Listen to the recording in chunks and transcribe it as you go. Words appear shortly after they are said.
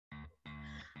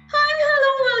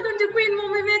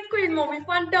QueenMommy with QueenMommy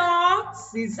FunTalks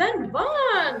Season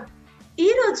 1. ఈ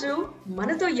రోజు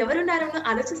మనతో ఎవరున్నారని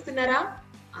ఆలోచిస్తున్నారా?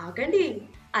 ఆగండి,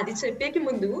 అది చెప్పేకి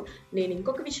ముందు నేను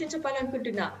ఇంకొక విషయం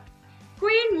చెప్పాలనుకుంటున్నా.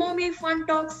 QueenMommy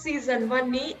FunTalks Season 1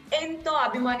 ని ఎంతో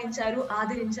అభిమానించారు,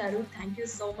 ఆదరించారు. థ్యాంక్ యూ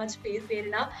సో మచ్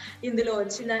పేరున ఇందులో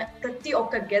వచ్చిన ప్రతి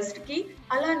ఒక్క గెస్ట్ కి,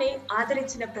 అలానే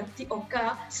ఆదరించిన ప్రతి ఒక్క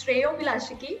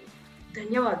శ్రేయోభిలాషికి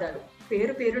ధన్యవాదాలు.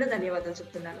 పేరున ధన్యవాదాలు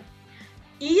చెప్తున్నాను.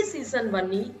 ఈ సీజన్ 1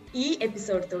 ని ఈ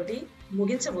ఎపిసోడ్ తోటి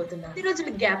ముగించబోతున్నాను. ఈ రోజుల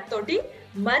గ్యాప్ తోటి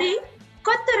మరి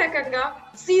కొత్త రకంగా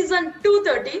సీజన్ 2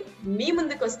 తోటి మీ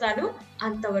ముందుకు వస్తాను.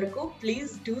 అంతవరకు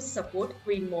please do support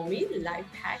QueenMommy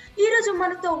life hack. ఈ రోజు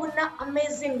మనతో ఉన్న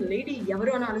అమేజింగ్ లేడీ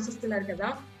ఎవరు అని ఆలోచిస్తున్నారు కదా,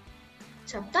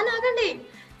 చెప్తాను ఆగండి.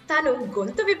 తను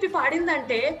గొంతు విప్పి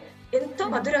పాడిందంటే ఎంతో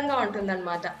మధురంగా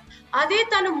ఉంటుందన్నమాట. అదే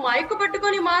తను మైకు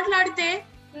పట్టుకొని మాట్లాడితే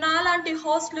నాలాంటి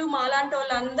హోస్ట్లు మాలాంటి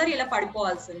వాళ్ళందరూ ఇలా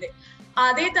పడిపోవాల్సిందే.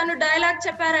 అదే తను డైలాగ్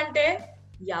చెప్పారంటే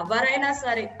ఎవరైనా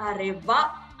సరే అరే వా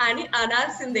అని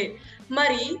అనాల్సిందే.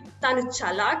 మరి తను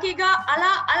చలాకీగా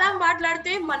అలా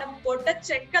మాట్లాడితే మనం పొట్ట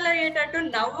చెక్కలయ్యేటట్టు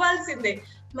నవ్వాల్సిందే.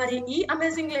 మరి ఈ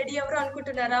అమేజింగ్ లేడీ ఎవరు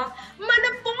అనుకుంటున్నారా? మన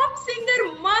పాప్ సింగర్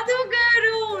మధు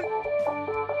గారు.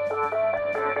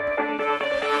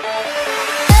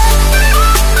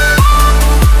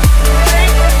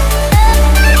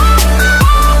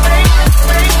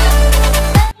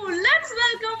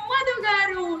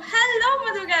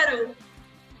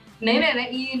 నేనే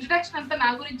ఈ ఇంట్రడక్షన్ అంతా నా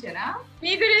గురించేనా?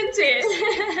 మీ గురించే.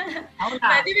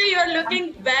 Anyway, you are looking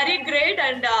very great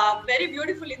and very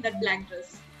beautiful in that black dress.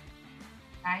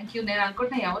 Thank you. నేను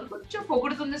అనుకుంటున్నా ఎవరు కొంచెం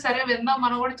పొగుడుతుంది, సరే విందాం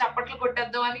మనం కూడా చప్పట్లు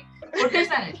కొట్టేద్దాం అని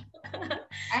కొట్టేసాను.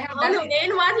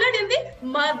 నేను మాట్లాడింది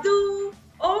మధు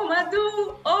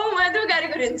మధు గారి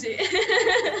గురించి.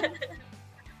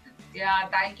 Yeah,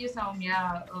 thank you Soumya.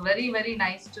 Very very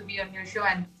nice to be on your show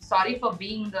and sorry for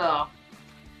being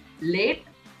late.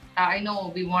 I know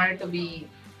we wanted to be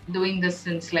doing this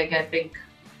since like I think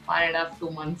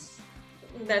 1.5-2 months.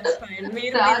 That's fine.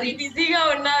 మీరు బిజీగా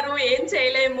ఉన్నారు, ఏం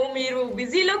చేయలేము. మీరు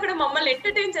బిజీలో కూడా మమ్మల్ని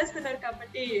entertain చేస్తున్నారు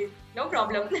కాబట్టి no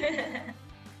problem.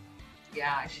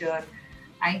 Yeah, sure.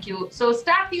 Thank you. So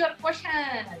start your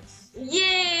questions.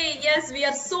 Yes, we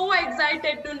are so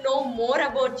excited to know more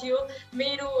about you.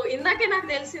 మీరు ఇందాకే నాకు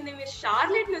తెలిసింది మీరు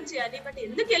షార్లెట్ నుంచి అని, బట్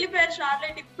ఎందుకు వెళ్ళిపోయారు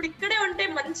షార్లెట్? ఇప్పుడు ఇక్కడే ఉంటే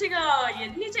మంచిగా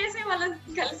ఎన్ని చేసే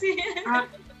వాళ్ళని కలిసి.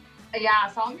 Yeah,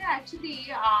 Soumya, actually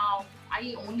I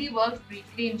only work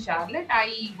briefly in Charlotte.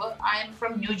 I am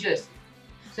from New Jersey.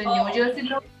 So New Jersey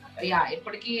lo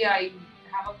ippudiki I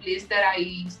have a place there. I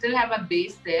still have a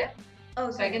base there.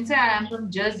 Okay. So I can say I am from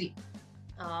Jersey.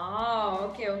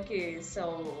 Okay. So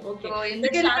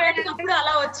ఎందుకు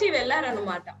అలా వచ్చి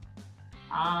వెళ్ళారన్నమాట.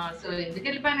 So ఎందుకు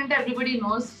వెళ్ళిపోయానంటే everybody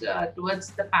knows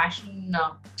towards the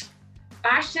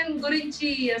passion గురించి,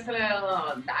 అసలు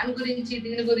దాని గురించి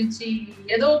దీని గురించి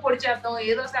ఏదో పొడి చేద్దాం,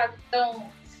 ఏదో చేద్దాం,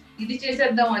 ఇది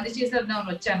చేసేద్దాం, అది చేసేద్దాం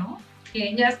అని వచ్చాను.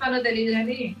 ఏం చేస్తానో తెలియదు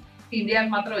కానీ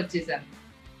ఇండియాకి మాత్రం వచ్చేసాను.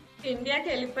 ఇండియాకి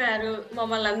వెళ్ళిపోయారు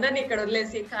మమ్మల్ని అందరినీ ఇక్కడ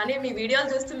వదిలేసి. కానీ మీ వీడియోలు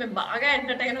చూస్తూ మేము బాగా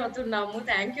ఎంటర్టైన్ అవుతున్నాము.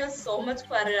 Thank you so much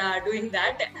for doing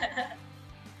that.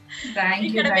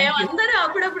 ఇక్కడ మేమందరూ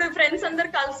అప్పుడప్పుడు ఫ్రెండ్స్ అందరు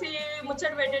కలిసి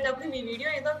ముచ్చట పెట్టేటప్పుడు మీ వీడియో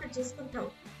ఏదో ఒకటి చూసుకుంటాం.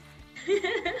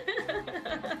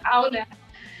 అవునా?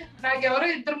 నాకెవరో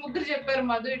 2-3 చెప్పారు,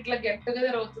 మధు ఇట్లా గెట్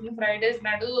టుగెదర్ అవుతుంది ఫ్రైడేస్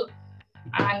నాడు,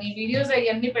 నీ వీడియోస్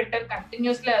అవన్నీ పెట్టారు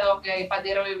కంటిన్యూస్లీ. అది ఒక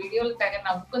 10-20 వీడియోలు తెగ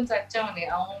నవ్వుకొని సచ్చామని.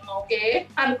 అవును ఓకే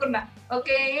అనుకున్నా.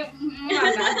 Okay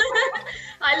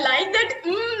I like that.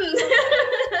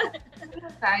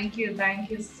 Thank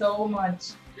you so much.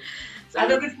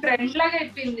 అదొక ట్రెండ్ లాగా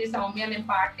అయిపోయింది సౌమ్య. నేను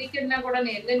పార్టీకి వెళ్ళినా కూడా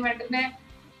నేను వెళ్ళిన వెంటనే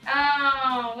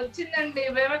వచ్చిందండి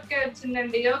బేబక్కాయ్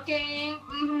వచ్చిందండి. ఓకే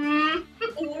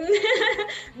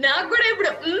నాకు కూడా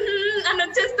ఇప్పుడు అని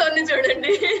వచ్చేస్తోంది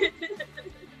చూడండి.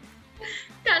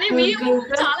 కానీ మీకు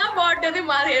చాలా బాగుంటది,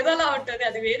 మాది ఏదోలా ఉంటది,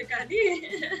 అది వేరు. కానీ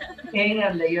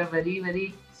వెరీ వెరీ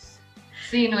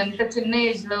నువ్వు ఎంత చిన్న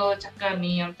ఏజ్ లో చక్కగా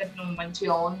నీ అంటే నువ్వు మంచి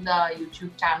own the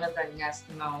YouTube channel run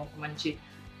చేస్తున్నావు, ఒక మంచి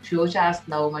షో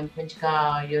చేస్తున్నావు, మంచిగా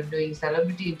you're doing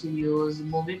celebrity interviews,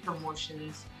 movie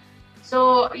promotions. So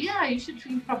you should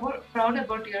feel proud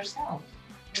about yourself.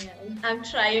 I'm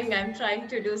trying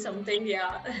to do something.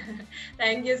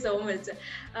 Thank you so much.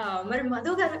 మరి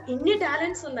మధు గారు ఇన్ని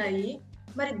టాలెంట్స్ ఉన్నాయి,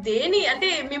 మరి దేని అంటే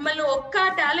మిమ్మల్ని ఒక్క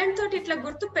టాలెంట్ తోటి ఇట్లా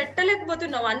గుర్తు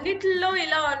పెట్టలేకపోతున్నాం. అన్నిట్లో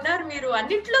ఇలా ఉన్నారు మీరు,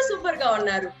 అన్నిట్లో సూపర్ గా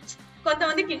ఉన్నారు.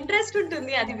 కొంతమందికి ఇంట్రెస్ట్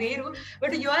ఉంటుంది, అది వేరు.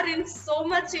 But you are in so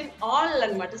much in all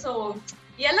అన్నమాట. సో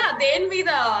ఎలా దేని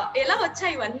మీద ఎలా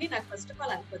వచ్చాయి ఇవన్నీ? నాకు ఫస్ట్ ఆఫ్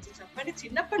ఆల్ అనుకోవచ్చు చెప్పండి.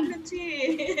 చిన్నప్పటి నుంచి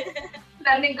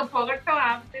నన్ను ఇంకా పొగట్టం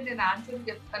ఆపితే నేను ఆన్సర్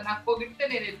చెప్తాను. నాకు పొగిడితే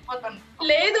నేను వెళ్ళిపోతాను.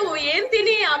 లేదు, ఏం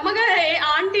తిని అమ్మగారు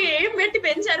ఆంటీ ఏం పెట్టి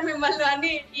పెంచారు మిమ్మల్ని? మిమ్మల్ని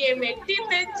అని ఏమెట్టి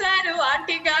పెంచారు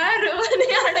ఆంటీ గారు అని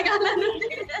అడగాలను.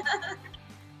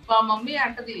 మా మమ్మీ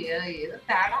అంటది ఏదో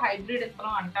తేడా హైబ్రిడ్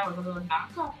ఇత్తనం అంటా ఉండదు.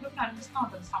 నాకు అప్పుడు అనిపిస్తూ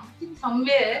ఉంటది సంథింగ్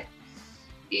సమ్వే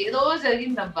ఏదో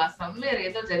జరిగిందబ్బా, సమ్వేర్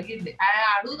ఏదో జరిగింది.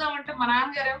 అడుగుదామంటే మా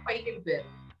నాన్నగారేమో పైకి వెళ్ళిపోయారు.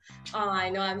 I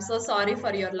know, I'm so sorry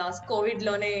for your loss. COVID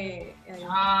lone.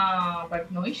 But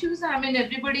no issues. I mean,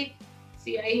 everybody.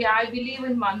 See, I believe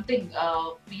in one thing.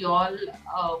 We all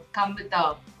come with a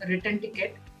written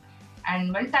ticket, and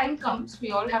when time comes, we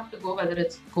all have to go, whether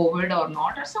it's COVID or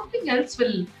not, or something else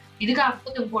will. ఇది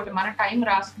కాకపోతే ఇంకోటి మన time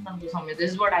రాసుకుందాం కోసం. This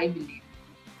is what I believe.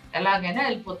 ఎలాగైనా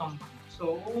వెళ్ళిపోతాం. So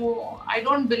I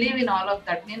don't believe in all of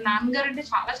that. నేను నాన్నగారు అంటే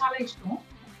చాలా చాలా ఇష్టం.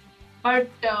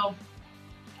 But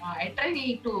I try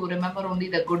to remember only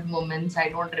the good moments. I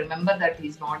don't remember that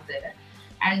he's not there.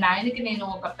 And ఆయనకి నేను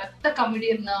ఒక పెద్ద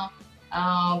కమెడియన్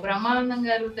బ్రహ్మానందం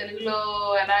గారు తెలుగులో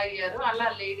ఎలా అయ్యారు అలా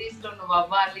లేడీస్ లో నువ్వు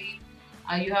అవ్వాలి.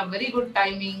 You have very good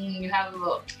timing. You have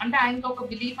అంటే ఆయనకి ఒక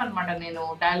బిలీఫ్ అనమాట. నేను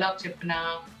డైలాగ్ చెప్పిన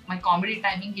my comedy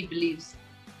timing he believes.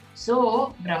 So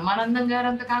Brahmanandam గారు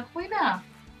అంత కాకపోయినా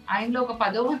ఆయనలో ఒక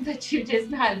 10వ వంతు అచీవ్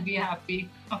చేసిన ఐ విల్ బి హ్యాపీ.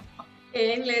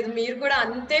 ఏం లేదు, మీరు కూడా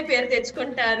అంతే పేరు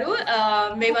తెచ్చుకుంటారు.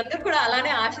 మేమందరం కూడా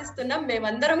అలానే ఆశిస్తున్నాం.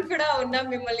 మేమందరం కూడా ఉన్నాం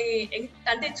మిమ్మల్ని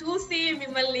అంటే చూసి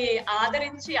మిమ్మల్ని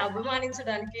ఆదరించి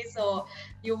అభిమానించడానికి. So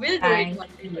you will do it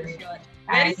for sure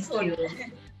very soon.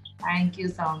 Thank you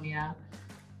Soumya.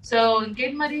 So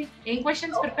ఇంకేంటి మరి, ఏం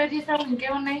క్వశ్చన్స్ ప్రిపేర్ చేసావు?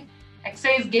 ఇంకేమున్నాయి?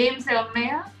 Exercise games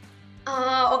ఏమన్నాయా?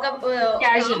 ఒక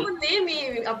ఉంది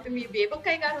అప్పుడు మీ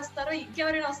బేబక్కయ్య గారు వస్తారో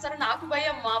ఇంకెవరైనా వస్తారో నాకు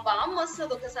భయం. మా బామ్మ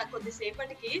వస్తుంది ఒకసారి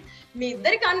కొద్దిసేపటికి. మీ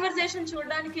ఇద్దరి కాన్వర్సేషన్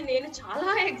చూడడానికి నేను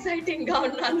చాలా ఎక్సైటింగ్ గా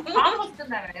ఉన్నాను.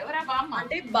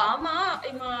 అంటే బామ్మ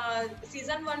మా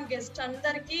సీజన్ 1 గెస్ట్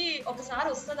అందరికి ఒకసారి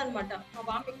వస్తుంది అనమాట. మా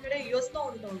బామ్మ ఇక్కడే యుఎస్ లో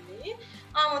ఉంటుంది.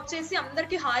 ఆమె వచ్చేసి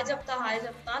అందరికి హాయ్ చెప్తా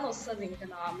అని వస్తుంది. ఇంకా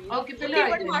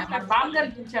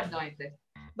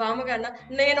బామ్మగారు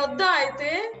నేను వద్దా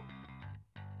అయితే?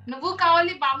 నువ్వు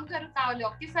కావాలి, బామ్మగారు కావాలి,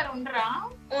 ఒకేసారి ఉండరా?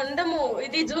 ఉండము,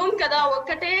 ఇది జూమ్ కదా,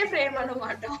 ఒక్కటే ఫ్రేమ్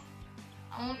అన్నమాట.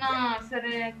 అవునా,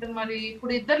 సరే అయితే మరి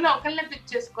ఇప్పుడు ఇద్దరిలో ఒకళ్ళనే పిక్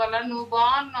చేసుకోవాలా? నువ్వు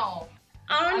బాగున్నావు.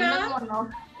 అవునా,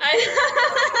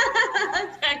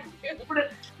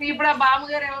 ఇప్పుడు ఆ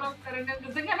బామ్మగారు ఎవరు వస్తారంటే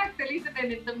నిజంగా నాకు తెలియదు.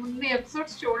 నేను ఇంత ముందు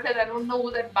ఎపిసోడ్స్ చూడలేదు. అని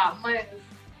ఉండవు దట్ బామ్మ.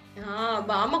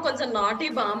 బామ్మ కొంచెం నాటి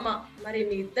బామ్మ. మరి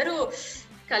మీ ఇద్దరు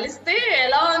కలిస్తే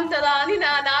ఎలా ఉంటుందా అని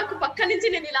నాకు పక్క నుంచి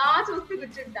నేను ఇలా చూస్తూ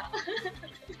కూర్చుంటా.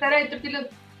 సరే అయితే పిలు.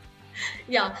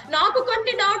 యా, నాకు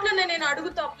కొన్ని డౌట్లు నేను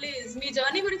అడుగుతా ప్లీజ్. మీ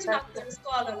జర్నీ గురించి నాకు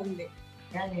తెలుసుకోవాలని ఉంది.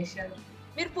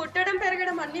 మీరు పుట్టడం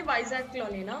పెరగడం అన్ని వైజాగ్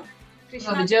లోనేనా?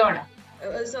 విజయవాడ.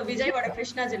 సో విజయవాడ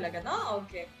కృష్ణా జిల్లా కదా.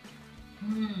 ఓకే.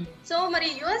 సో మరి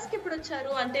యుఎస్ కి ఎప్పుడు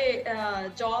వచ్చారు? అంటే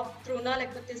జాబ్ త్రూనా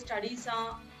లేకపోతే స్టడీసా?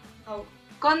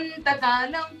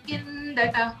 కొంతకాలం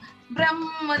కిందట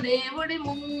బ్రహ్మదేవుడి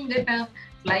ముంగట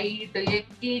ఫ్లైట్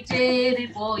ఎక్కి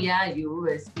చేరిపోయా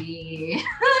యుఎస్కి.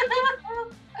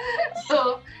 సో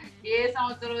ఏ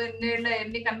సంవత్సరం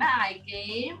ఎన్ని కన్నా I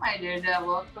came, I did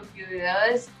work for few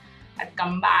years, I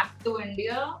come back to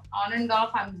India on and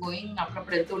of. I'm going,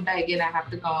 అప్పుడప్పుడు వెళ్తుంటా. Again I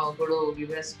have to go to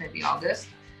US maybe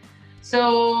August. So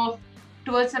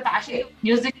towards the passion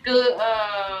music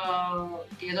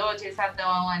ఏదో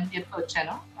చేసేద్దాం అని చెప్పి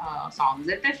వచ్చాను. Songs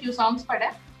అయితే few songs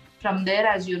పడా. From there,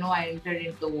 as you know, I entered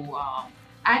into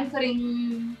anchoring.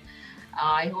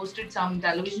 I hosted some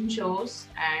television shows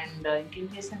and ఇంకేం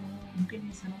చేశాను.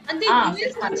 అంటే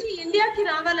ఇండియాకి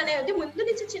రావాలనేది ముందు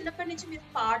నుంచి చిన్నప్పటి నుంచి మీరు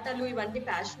పాటలు ఇవన్నీ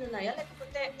ప్యాషన్ ఉన్నాయా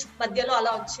లేకపోతే మధ్యలో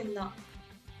అలా వచ్చిందా?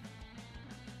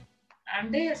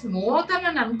 అంటే మూవ్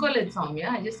అవుతానని అనుకోలేదు Soumya.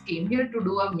 I just came here to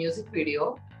do a music video.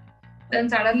 Then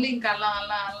suddenly ఇంకా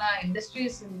అలా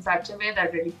industries in such a way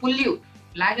that it will pull you,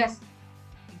 lagas,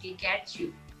 it will catch you.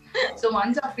 So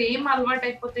once a fame అలవాటు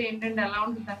అయిపోతే ఏంటంటే ఎలా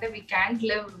ఉంటుందంటే we can't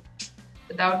live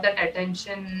without that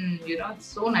attention. You know, it's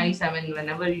so nice. I mean,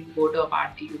 whenever you go to a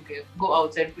party, you go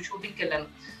outside. Shooting కెళ్ళాను.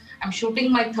 I'm shooting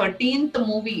my 13th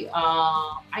movie.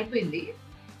 అయిపోయింది.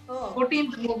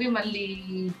 14th movie మళ్ళీ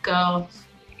ఇంకా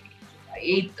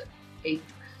 8th.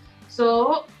 So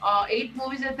 8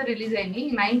 movies అయితే release అయినాయి.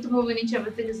 9th movie నుంచి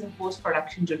everything is in post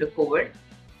production due to COVID.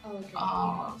 Okay.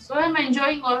 So I'm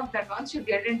enjoying all of that. Once you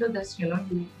get into this, you know,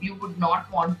 you would not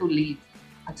want to leave.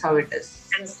 That's how it is.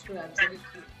 That's true,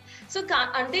 absolutely. So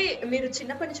అంటే మీరు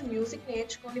చిన్నప్పటి నుంచి music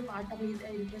నేర్చుకొని పాట మీద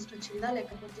interest వచ్చిందా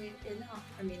లేకపోతే ఎలా?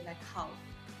 I mean like how?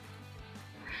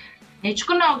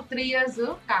 నేర్చుకున్నా 3 years.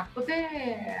 కాకపోతే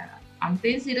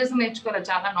అంతే సీరియస్ నేర్చుకోవాలి.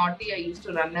 చాలా naughty. I used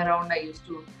to run around. I used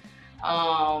to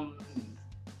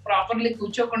properly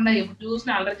కూర్చోకుండా ఎప్పుడు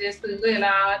చూసినా అల్లరి చేస్తూ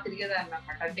ఇలా తిరిగేదాన్ని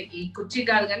అనమాట. అంటే ఈ కుర్చీ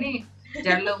కాదు కానీ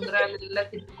జడలో ఉంగరాలు ఇలా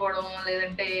తిప్పుకోవడం,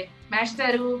 లేదంటే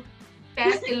మాస్టారు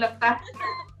ట్యాకిల్లొత్తా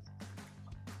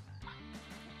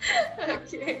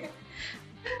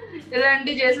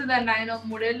ఇలాంటివి చేసేదాన్ని. ఆయన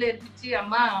 3 ఏళ్ళు నేర్పించి,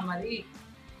 అమ్మా మరి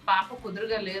పాప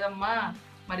కుదురుగా లేదమ్మా,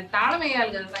 మరి తాళం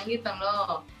వేయాలి కదా సంగీతంలో,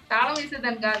 తాళం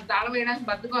వేసేదాన్ని కాదు, తాళం వేయడానికి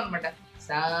బతుకం అనమాట.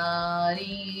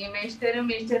 సారీ మేస్టర్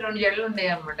 2 జడలు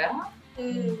ఉండేవి అనమాట.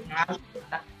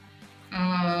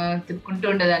 తిప్పుకుంటూ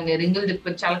ఉండేదాన్ని, రింగులు తిప్పు,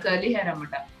 చాలా కర్లీ హెయిర్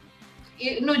అనమాట.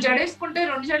 నువ్వు జడేసుకుంటే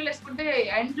 2 జడలు వేసుకుంటే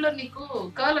ఎండ్ లో నీకు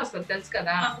కర్ల్ వస్తుంది తెలుసు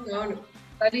కదా,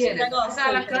 కర్లీ హెయిర్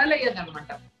అలా కర్ల్ అయ్యేది అనమాట.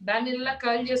 దాన్ని ఇలా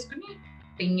కర్ల్ చేసుకుని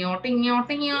టింగ్యో టింగ్యో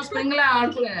టింగ్యో స్ప్రింగ్ లా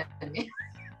ఆడుకునేదాన్ని.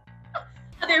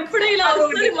 అది ఎప్పుడు ఇలా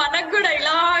వస్తుంది, మనకు కూడా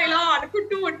ఇలా ఇలా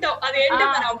అనుకుంటూ ఉంటాం. అదేంటో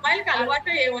మన అమ్మాయిలకు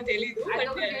అలవాటు ఏమో తెలీదు.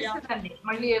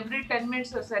 మళ్ళీ ఎవ్రీ 10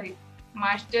 minutes ఒకసారి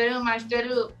మాస్టర్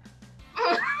మాస్టర్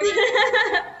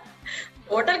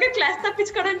టోటల్ గా క్లాస్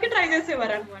తప్పించుకోవడానికి ట్రై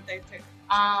చేసేవారు అనమాట. అయితే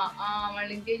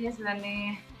మళ్ళీ ఇంకేం చేసేదాన్ని,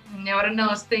 ఎవరైనా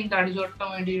వస్తే ఇంకా అడుగు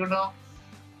చూడటం ఏంటి చూడడం.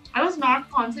 I was not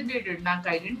concentrated. Like,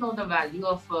 I didn't know the value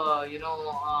of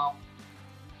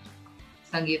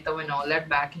Sangeetam and all that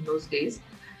back in those days.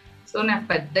 So నాకు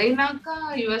పెద్దయినాక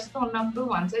US లో ఉన్నప్పుడు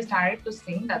once I started to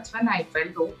sing, that's when I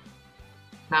felt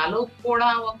నాలో కూడా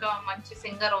ఒక మంచి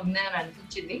సింగర్ ఉంది అని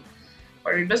అనిపించింది.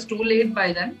 But it was too late by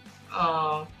then.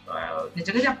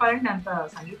 నిజంగా చెప్పాలంటే అంత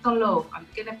సంగీతంలో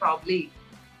అందుకనే ప్రాబ్లీ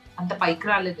అంత పైకి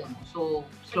రాలేదేమో. సో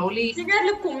స్లోలీ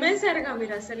కుమ్మేశారుగా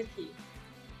మీరు అసలుకి,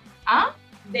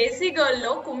 దేశీ గర్ల్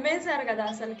లో కుమ్మేశారు కదా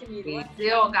అసలుకి మీరు.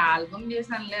 ఒక ఆల్బమ్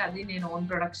చేశానులే, అది నేను ఓన్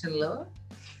ప్రొడక్షన్ లో.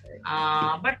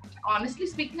 But honestly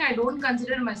speaking, I don't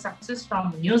consider my success from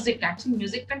music. Actually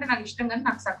music అంటే నాకు ఇష్టం, కానీ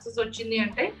నాకు సక్సెస్ వచ్చింది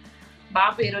అంటే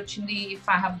బాగా పేరు వచ్చింది. If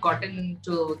I have గాటన్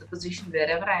to the position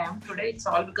where ever I am today, it's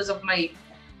all because of my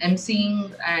emceeing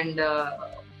and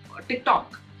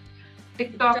TikTok.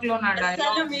 TikTok లో నా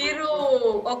డైలాగ్, మీరు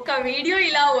ఒక్క వీడియో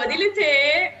ఇలా వదిలితే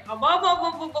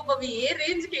అబాబాబాబాబా ఏ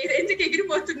రేంజ్ కి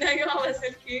ఎగిరిపోతున్నాయో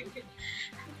అసలుకి.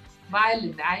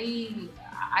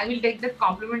 I will take that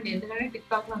complement. ఎందుకంటే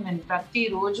టిక్టాక్ లో నేను ప్రతి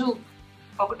రోజు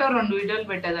 1-2 వీడియోలు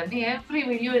పెట్టేదాన్ని. Every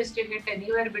video is to get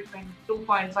anywhere between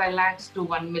 2.5 lakhs to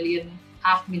 1 million,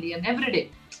 500,000 every day.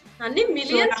 అన్ని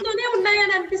మిలియన్స్ లోనే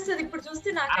ఉన్నాయని అనిపిస్తుంది ఇప్పుడు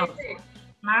చూస్తే నాకైతే.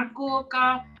 నాకు ఒక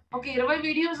 20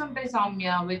 వీడియోస్ ఉంటాయి Soumya,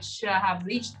 which have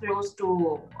reached close to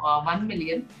 1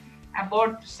 million.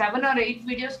 About 7 or 8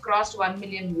 videos crossed 1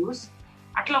 million views.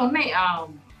 అట్లా ఉన్నాయి.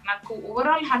 నాకు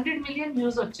ఓవరాల్ 100 million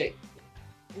views వచ్చాయి.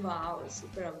 Wow,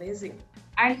 super amazing.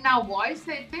 అండ్ నా వాయిస్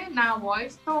అయితే, నా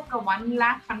వాయిస్ తో ఒక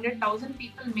 1,100,000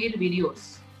 పీపుల్ మేడ్ వీడియోస్.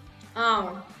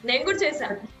 నేను కూడా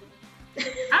చేశాను.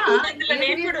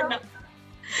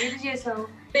 ఏది చేసావు?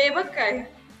 బేబక్కాయ్.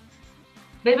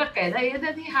 బేబక్కాయదా?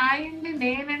 ఏదది? హాయ్ అండి,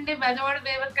 నేనండి బెజవాడ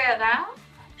బేబక్కాయదా?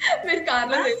 మీరు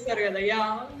కార్లో చేస్తారు కదా.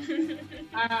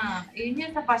 ఏం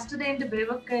చేస్తా, ఫస్ట్ ఏంటి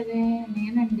బేబక్కాయదే,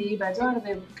 నేనండి బెజవాడ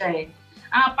బేబక్కాయ.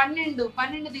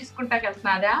 12 తీసుకుంటాకి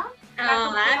వెళ్తున్నాదా?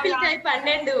 యాపిల్ కాయ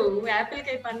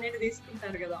 12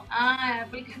 తీసుకుంటారు కదా.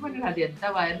 యాపిల్ కాయ 12 అది ఎంత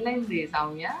వైరల్ అయింది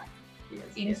సౌమ్య.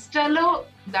 ఇన్స్టాలో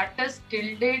that is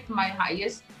till date my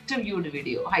highest viewed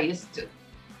video. Highest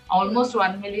almost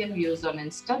 1 million views on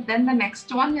Insta. Then the next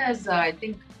one is I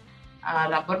think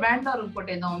rubber band or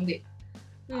inkote edo undi.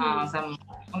 Some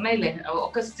unnayile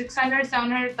oka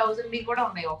 600-700,000 kuda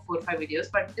unnai 4-5 videos,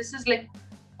 but this is like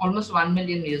almost 1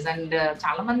 million views. And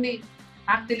chaala mandi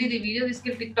నాకు తెలియదు ఈ video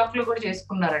తీసుకెళ్ళి TikTok లో కూడా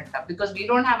చేసుకున్నారంట, because we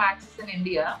don't have access in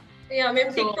India.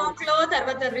 మేము TikTok లో,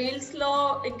 తర్వాత reels లో,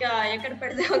 ఇంకా ఎక్కడ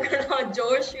పెడితే అక్కడ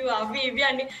జోష్ అవి ఇవి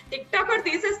అని టిక్టాక్ కూడా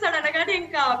తీసేస్తాడు అనగానే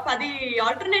ఇంకా 10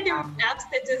 alternative apps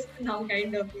తెచ్చేస్తున్నాం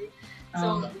kind of. So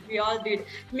we all did.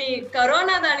 Me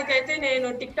corona దానికైతే నేను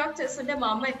టిక్టాక్ చేస్తుంటే మా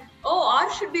అమ్మాయి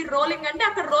ఆర్ షుడ్ బి రోలింగ్ అంటే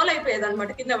అక్కడ రోల్ అయిపోయేది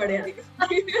అనమాట, కింద పడేది.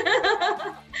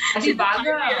 అది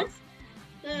బాగా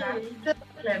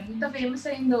ఎంత ఫేమస్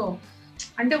అయిందో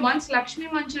అంటే, వన్స్ లక్ష్మీ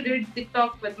మంచు did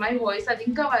TikTok with my voice, అది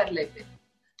ఇంకా వైరల్ అయిపోయింది.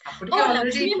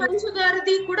 లక్ష్మీ మంచు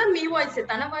గారిది కూడా మీ వాయిస్,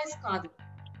 తన వాయిస్ కాదు.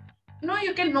 No,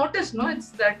 you can notice, no,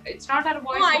 it's not her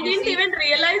voice. No, I didn't even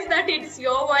realize that it's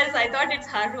your voice. I thought it's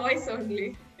her voice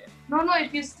only. No,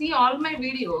 if you see all my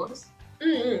videos,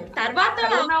 తర్వాత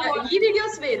ఈ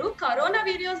videos వేరు, corona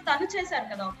videos తను చేశారు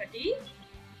కదా ఒకటి.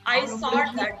 I saw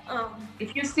that.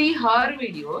 If you see her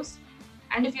videos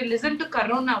and if you listen to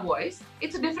Corona voice,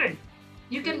 it's different.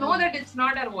 You can know that it's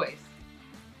not her voice,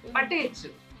 but it's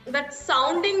that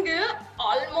sounding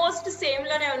almost same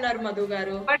lone unnaru Madhu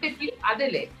garu. But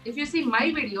if you see my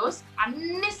videos,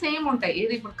 anni same untai.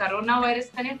 Edi ippudu corona virus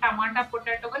kane tomato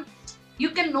potato kan, you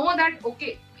can know that.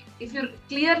 Okay, if you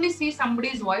clearly see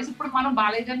somebody's voice, ippudu manam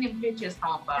Balay garni imitate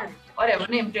chestam abba, or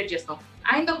evarni imitate chestam.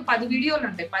 Ayinda oka 10 videos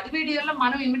untai, 10 videolla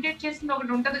manam imitate chesindi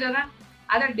okati untadi kada.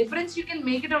 అదే difference you can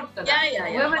make it out కదా.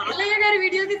 బాలయ్య గారి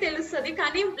వీడియోది తెలుసు అనిపిస్తది.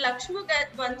 కానీ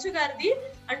మంచు గారిది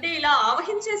అంటే ఇలా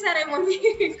ఆవహించేసారేమో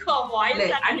మీకు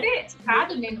వాయిస్ అంటే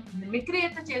కాదు, నేను మిమిక్రీ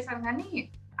అయితే చేశాను కానీ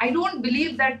I don't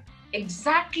believe that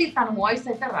exactly తన వాయిస్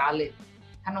అయితే రాలేదు.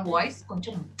 తన వాయిస్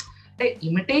కొంచెం అంటే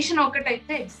ఇమిటేషన్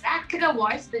ఒకటైతే ఎగ్జాక్ట్ గా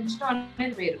వాయిస్ దించడం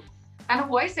అనేది వేరు. తన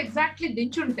వాయిస్ ఎగ్జాక్ట్లీ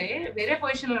దించుంటే వేరే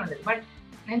పొజిషన్ లో ఉండేది. బట్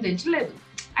నేను దించలేదు.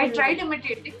 I tried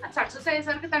imitating. సక్సెస్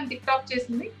అయ్యేసరికి తను టిక్ టాక్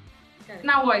చేసింది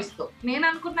నా వాయిస్ తో. నేను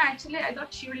అనుకున్నా actually I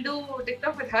thought she will do tick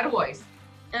talk with her voice.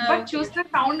 But చూస్తే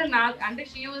సౌండ్ నా అంటే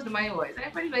she used my voice. I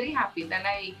felt very happy.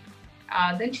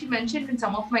 Then she mentioned in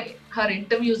some of her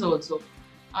interviews also.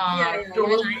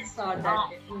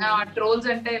 Trolls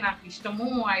అంటే నాకు ఇష్టము,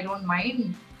 I don't mind.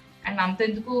 And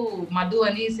అంతెందుకు Madhu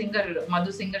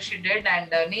singer she did.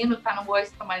 And నేను తన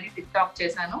voice తో మళ్ళీ టిక్ టాక్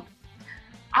చేశాను.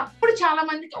 అప్పుడు చాలా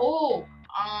మందికి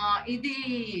ఇది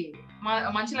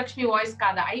మంచు లక్ష్మి వాయిస్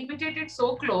కాదా, I imitated so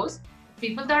close,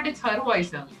 people thought it's her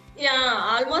voice.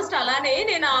 Almost అలానే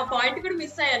నేను ఆ పాయింట్ కూడా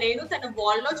మిస్ అయ్యా. నేను తన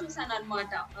వాల్ లో చూసాను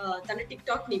అనమాట తన టిక్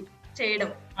టాక్ ని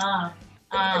చేయడం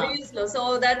రీల్స్ లో. So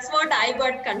that's what I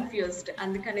got confused.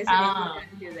 అందుకనేసి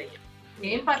కన్ఫ్యూజ్ అయ్యా.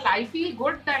 ఏం పర్లేదు, I feel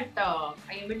good that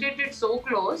I imitated so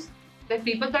close that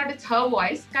people thought it's her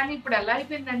voice. కానీ ఇప్పుడు ఎలా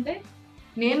అయిపోయిందంటే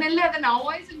నేను వెళ్ళి అది నా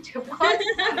వాయిస్ అని చెప్పాలి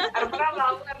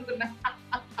అనుకున్నా.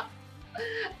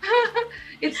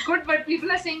 It's good, but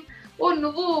people are saying ఓ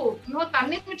నువ్వు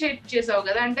తన్ని ఇమిటేట్ చేసావు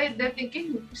కదా అంటే they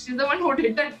thinking she's the one who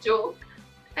did that joke.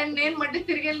 And నేను మళ్ళీ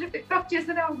తిరిగి వెళ్ళి టిక్ టాక్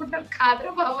చేసేనే అనుకుంటాను.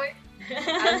 కాదురా బాబాయ్,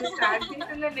 స్టార్ట్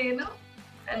చేసిందే నేను.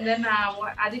 అండ్ దెన్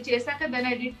అది చేశాక then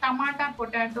I did tomato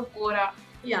potato కూర.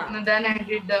 Then I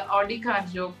did Audi car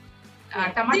joke.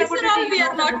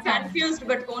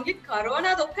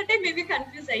 Corona ఒక్కటే మేబీ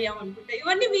కన్ఫ్యూజ్ అయ్యాం అనుకుంటా.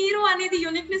 ఇవన్నీ మీరు అనేది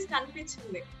యూనిక్నెస్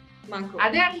కనిపించింది మాకు.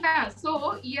 అదే అంట. సో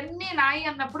ఇవన్నీ నాయి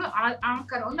అన్నప్పుడు ఆ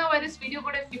కరోనా వైరస్ వీడియో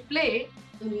కూడా if you play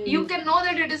you can know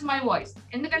that it is my voice.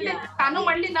 ఎందుకంటే తను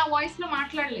మళ్ళీ నా వాయిస్ లో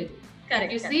మాట్లాడలేదు.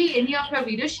 You see any of your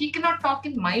videos she cannot talk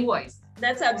in my voice.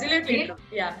 That's absolutely true.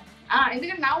 Yeah,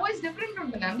 ఎందుకంటే నా voice different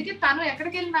ఉంటుంది. అందుకే తను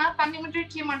ఎక్కడికి వెళ్ళినా తను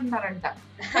ఇమిటేట్ చేయమంటున్నారంట.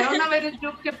 కరోనా వైరస్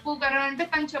జోక్ చెప్పు కరోనా అంటే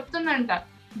తను చెప్తుందంట,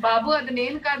 బాబు అది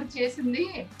నేను కాదు చేసింది.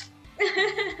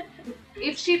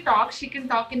 If she talks, she can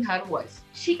talk in her voice.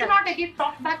 She cannot again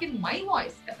talk back in my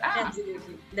voice కదా.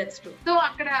 Absolutely, that's true. So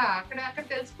అక్కడ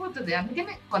తెలిసిపోతుంది.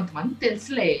 అందుకనే కొంతమంది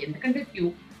తెలుసులే, ఎందుకంటే if you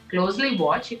closely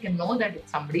watch you can know that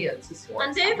it's somebody else's voice.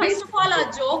 అంటే first of all ఆ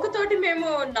joke తోటి మేము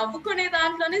నవ్వుకునే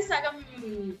దాంట్లోనే సగం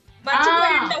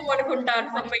మర్చిపోయింటాం అనుకుంటాను.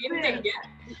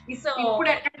 ఇప్పుడు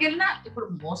ఎక్కడికి వెళ్ళినా ఇప్పుడు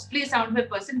మోస్ట్లీ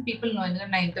 75% పీపుల్ నో.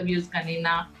 ఎందుకంటే నా ఇంటర్వ్యూస్ కానీ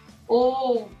నా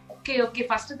ఓకే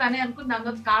ఫస్ట్ తనే అనుకుంది,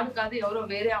 అందులో కాదు ఎవరో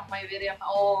వేరే అమ్మాయి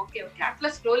ఓకే అట్లా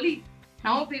slowly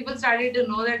now people started to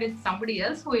know that it's somebody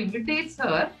else who imitates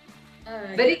her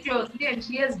very closely and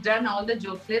she has done all the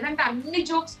jokes. లేదంటే అన్ని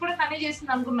జోక్స్ కూడా తనే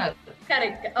చేసింది అనుకున్నారు.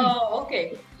 కరెక్ట్. ఓకే,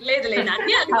 లేదు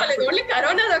అన్ని అనుకోలేదు, ఓన్లీ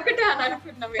కరోనా ఒకటే అని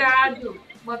అనుకున్నాం. కాదు,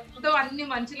 మొత్తం అన్ని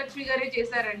మంచు లక్ష్మి గారే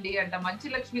చేశారండి అంట. మంచు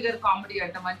లక్ష్మి గారు కామెడీ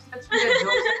అంట, మంచు లక్ష్మి గారు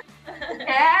జోక్స్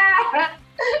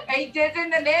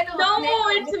చేసింది నేను.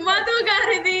 ఇట్స్ మధు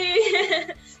గారిది.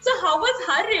 So how was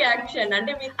her reaction?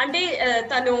 అంటే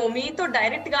తను మీతో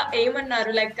డైరెక్ట్ గా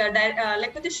ఏమన్నారు?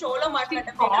 లేకపోతే షోలో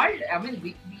మాట్లాడటం? I mean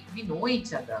we know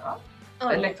each other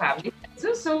like family. So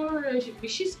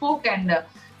she spoke and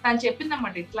తను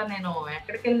చెప్పిందన్నమాట, ఇట్లా నేను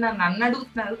ఎక్కడికి వెళ్ళినా నన్ను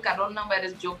అడుగుతున్నారు కరోనా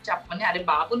వైరస్ జోక్ చెప్పని. అరే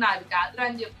బాబు నాది కాదురా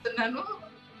అని చెప్తున్నాను,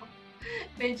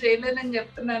 నేను చేయలేదని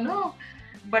చెప్తున్నాను.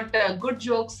 బట్ గుడ్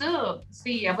జోక్స్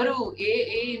ఎవరు ఏ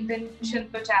ఇంటెన్షన్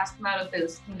తో చేస్తున్నారో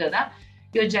తెలుస్తుంది కదా.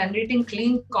 You're generating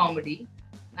clean comedy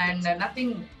and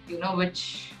nothing which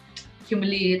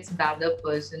హ్యూమిలియేట్స్ the other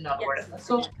person or whatever.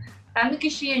 So తనకి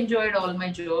she enjoyed all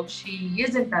my jokes. She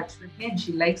is in touch with me and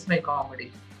she likes my comedy.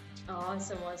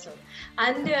 Awesome.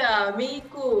 And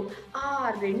మీకు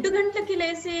 2 గంటలకి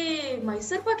లేసి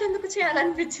మైసూర్ పాక్ ఎందుకు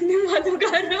చేయాలనిపించింది మధు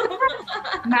గారు?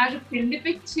 నాకు తిండి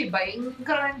పిచ్చి,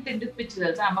 భయంకరమైన తిండి పిచ్చి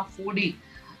తెలుసా. ఆమె ఫుడీ.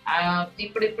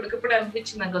 ఇప్పుడు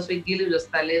అనిపించింది నాకు స్విగ్గీలు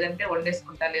చూస్తా, లేదంటే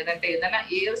వండేసుకుంటా, లేదంటే ఏదైనా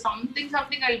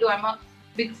something I do. I'm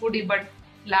big foodie. But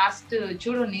last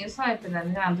చూడు నీరసం అయిపోయింది,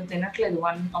 అందుకని అంత తినట్లేదు.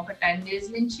 ఒక 10 days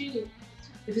నుంచి.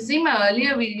 If you see my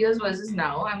earlier videos versus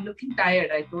now, I'm looking tired.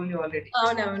 I told you already.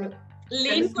 అవునవును,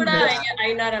 లీన్ కూడా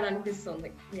అయినారని అనిపిస్తుంది.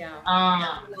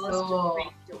 So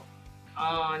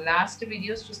last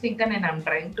videos చూస్తే ఇంకా నేను I'm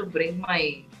trying to bring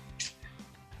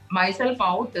myself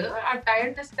out. ఆ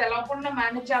టైర్డ్నెస్ తెలవకుండా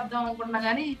మేనేజ్ చేద్దాం అనుకున్నా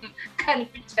కానీ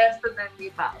కనిపించేస్తుందండి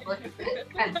బాబు.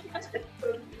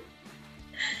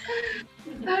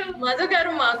 మధు గారు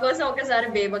మా కోసం ఒకసారి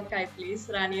బేబక్కాయ ప్లీజ్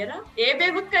రానియరా? ఏ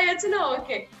బేబక్కాయ వచ్చినా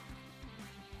ఓకే.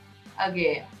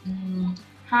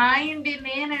 హాయ్ అండి,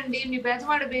 నేనండి మీ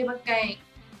బెజవాడ బేబక్కాయ.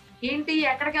 ఏంటి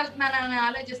ఎక్కడికి వెళ్తున్నానని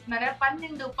ఆలోచిస్తున్నారా?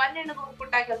 12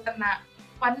 కొనుక్కుంటాకి వెళ్తున్నా.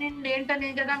 12 ఏంటనే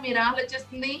కదా మీరు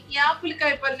ఆలోచిస్తుంది?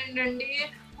 యాపిల్కాయ 12 అండి.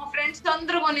 మా ఫ్రెండ్స్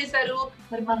అందరూ కొనేసారు.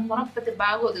 మరి మనం కొనకపోతే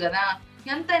బాగోదు కదా,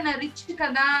 ఎంతైనా రిచ్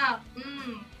కదా.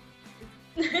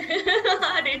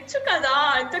 రిచ్ కదా,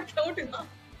 ఎంత క్యూట్ గా.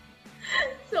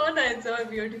 So nice, so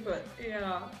beautiful. Yeah.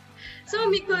 So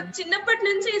మీకు చిన్నప్పటి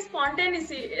నుంచి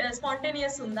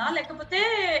స్పాంటేనియస్ ఉందా, లేకపోతే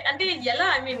అంటే ఎలా?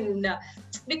 ఐ మీన్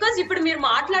బికాస్ ఇప్పుడు మీరు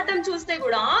మాట్లాడటం చూస్తే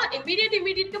కూడా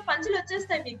ఇమీడియట్ గా పంచులు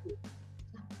వచ్చేస్తాయి మీకు.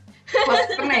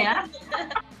 వస్తున్నాయా?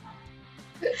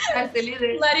 తెలియదు.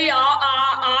 మరి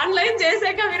ఆన్లైన్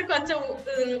చేసాక మీరు కొంచెం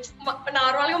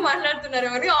నార్మల్ గా మాట్లాడుతున్నారు,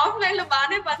 మరి ఆఫ్లైన్ లో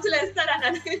బాగానే పంచులు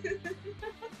వేస్తారని.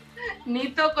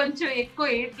 నీతో కొంచెం ఎక్కువ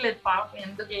వేయట్లేదు పాపం,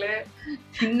 ఎందుకులే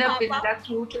చిన్న పిల్ల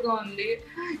క్యూట్ గా ఉంది,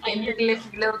 ఎందుకులే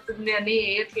ఫీల్ అవుతుంది అని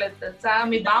వేయట్లేదు తెలుసా.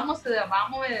 మీ బామ్మ వస్తుంది,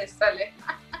 బామ్మ మీద వేస్తాలే.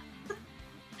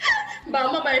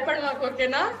 బామ్మ భయపడి మాకు.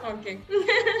 ఓకేనా? ఓకే.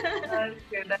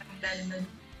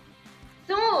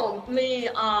 సో మీ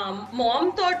మామ్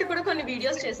తోటి కూడా కొన్ని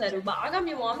వీడియోస్ చేశారు, బాగా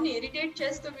మీ మామ్ ని ఇరిటేట్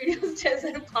చేస్తూ వీడియోస్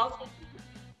చేశారు పాపం.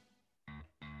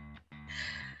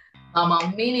 మా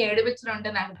మమ్మీని ఏడిపించడం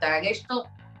అంటే నాకు బాగా ఇష్టం.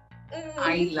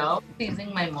 I love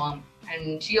teasing my mom and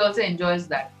she also enjoys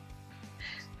that.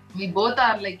 We both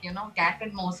are like, you know, cat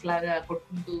and mouse laga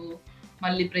కొట్టుకుంటూ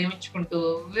మళ్ళీ ప్రేమించుకుంటూ.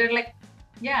 We're like,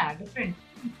 yeah, different.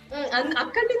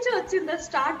 అక్కడి నుంచే వచ్చిందా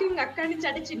స్టార్టింగ్? అక్కడి నుంచి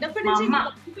అంటే చిన్నప్పటి నుంచి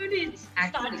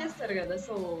స్టార్ట్ చేస్తారు కదా.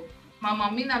 సో మా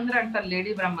మమ్మీని అందరూ అంటారు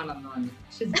లేడీ బ్రహ్మానందం అని.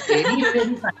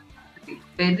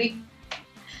 Very very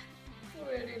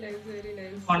very nice, very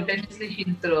nice. Spontaneously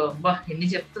ఎన్ని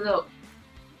చెప్తుందో.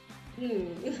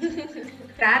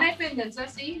 ట్యాన్ అయిపోయింది తెలుసా.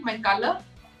 See my colour.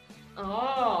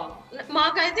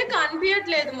 మాకైతే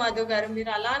కనిపించట్లేదు మధు గారు,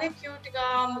 మీరు అలానే క్యూట్ గా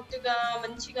ముద్దుగా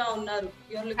మంచిగా ఉన్నారు.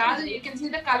 కాదు, you can see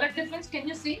the colour difference. Can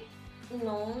you see?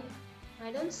 No, I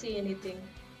don't see anything.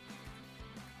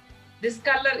 This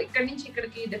colour ఇక్కడ నుంచి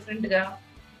ఇక్కడికి డిఫరెంట్ గా.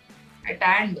 ఐ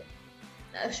ట్యాన్డ్.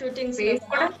 షూటింగ్ ఫేస్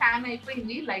కూడా ట్యాన్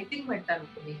అయిపోయింది. లైటింగ్ పెట్టాను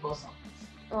మీకోసం.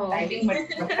 లైటింగ్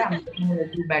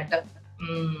పెట్టి బెటర్.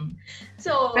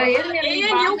 సో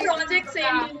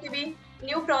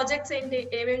న్యూ ప్రాజెక్ట్స్ ఏంటి,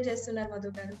 ఏమేం చేస్తున్నారు మధు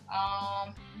గారు?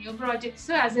 New projects,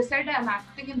 as I said, I'm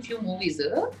acting in few movies.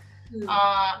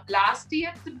 Last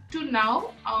year to now,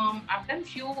 I've done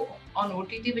few on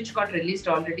OTT which got released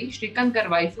already. Shrikant gar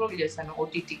wife role chesanu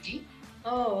OTT ki.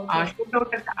 Shoot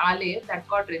out at Ale, that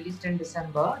got released in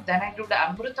December. Then I did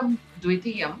Amrutam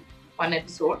Dvitiyam, one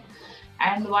episode,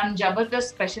 and one Jabardast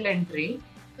special entry.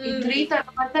 In 3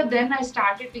 tarvata then I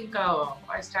started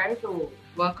to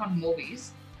work on movies.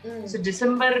 So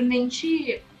December nunchi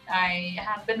I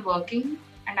have been working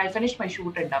and I finished my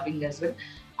shoot and dubbing as well.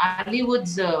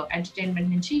 Hollywood's entertainment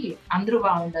nunchi andru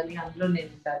baundali, andru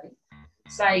nenu undali.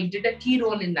 So I did a key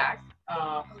role in that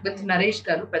with Naresh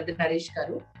garu, Pedda Naresh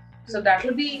garu. So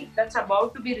that's about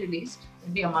to be released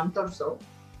maybe a month or so.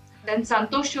 Then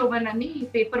Santosh Shoban ani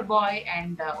Paper Boy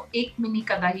and Ek Mini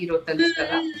Kada hero telusu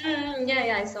kada.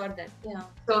 Yeah, I saw that. Yeah.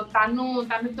 So tanu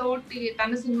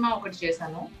cinema okati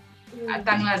chesanu.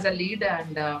 Tanu as a lead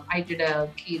and I did a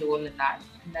key role in that.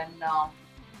 And then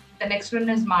the next one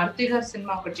is Maruti gar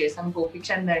cinema okati chesanu, Gopi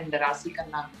Chand and Rasi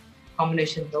Khanna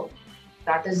combination tho.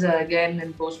 That is again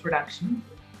in post production.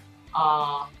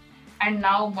 And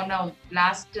now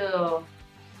last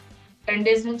 10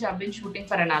 days నుంచి I've been shooting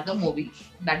for another movie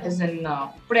that is in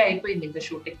ఇప్పుడే అయిపోయింది ఇంకా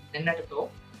shooting నిన్నటితో.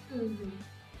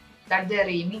 that they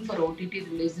are aiming for OTT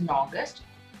release in August.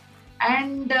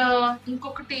 And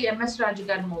ఇంకొకటి MS రాజు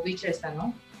గారి movie చేశాను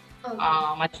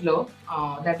మధ్యలో.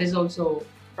 that is also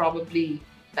probably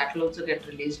that will also get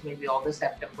released maybe August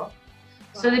September.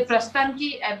 So the prastanki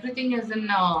everything is in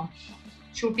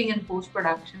shooting and post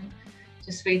production,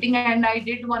 just waiting. And I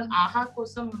did one Aha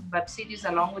kosam web series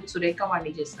along with Surekha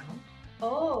Vani chesanu.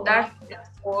 That is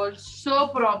also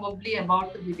probably about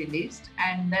to be released.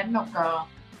 And then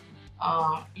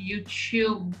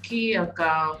YouTube ki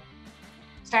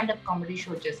stand-up comedy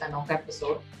show chesanu oka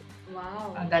episode. Wow.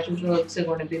 That is also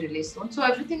going to be released soon. So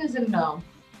everything is in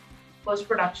post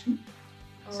production.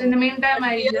 So in the meantime,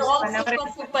 I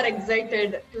just super excited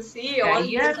to see all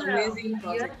these amazing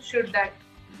projects.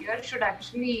 Year should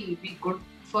actually be good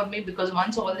for me because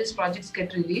once all these projects get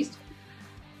released,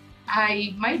 I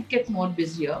might get more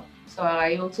busier. So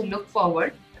I also look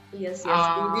forward. Yes, we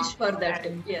wish for that.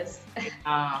 And, yes.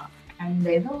 And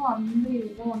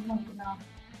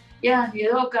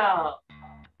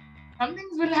some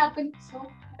things will happen. So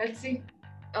let's see.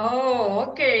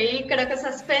 Okay, ఇక్కడ ఒక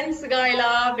suspense గా ఇలా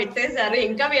పెట్టేశారు.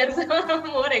 ఇంకా we are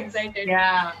more excited.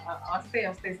 Yeah,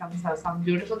 వస్తాయి some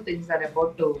beautiful things are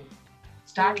about to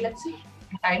start. Let's see.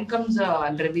 Time comes,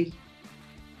 I'll reveal.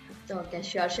 Okay,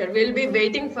 sure. We'll be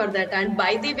waiting for that. And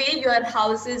by the way, your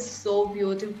house is so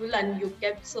beautiful and you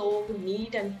kept so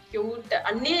neat and cute.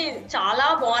 అన్ని చాలా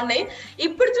బాగున్నాయి.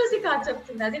 ఇప్పుడు చూసి కాదు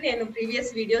చెప్తుంది, అది నేను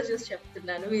previous videos చూసి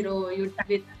చెప్తున్నాను. మీరు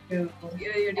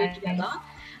కదా.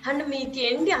 అండ్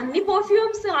మీకేంటి అన్ని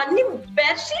పర్ఫ్యూమ్స్, అన్ని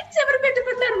బెడ్షీట్స్ ఎవరు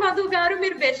పెట్టుకున్నారు మధు గారు?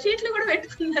 మీరు బెడ్షీట్లు కూడా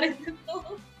పెట్టుకున్నారు ఎందుకు?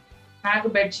 నాకు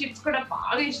బెడ్షీట్స్ కూడా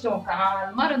బాగా ఇష్టం. ఒక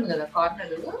అల్మార్ ఉంది కదా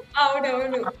కార్నర్,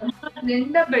 అవునవును,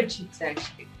 నిండా బెడ్షీట్స్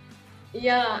యాక్చువల్లీ.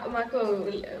 యా, మాకు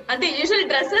అంటే యూజువల్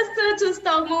డ్రెస్సెస్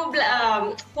చూస్తాము,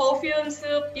 perfumes,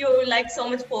 you like so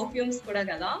much perfumes కూడా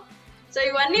కదా. సో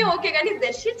ఇవన్నీ ఓకే, కానీ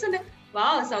బెడ్షీట్స్ అంటే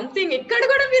వావ్, సంథింగ్. ఇక్కడ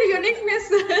కూడా మీరు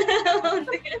యూనిక్నెస్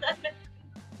ఉంది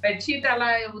బెడ్షీట్ అలా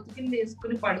ఉతికింది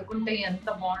వేసుకుని పడుకుంటే ఎంత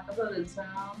బాగుంటుందో తెలుసా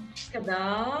కదా.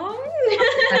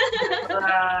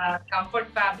 కంఫర్ట్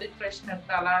ఫ్యాబ్రిక్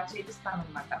ఫ్రెషనర్ అలా చేపిస్తాను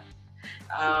అనమాట.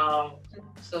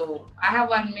 So I have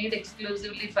one made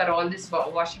exclusively for all this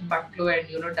washing buckle and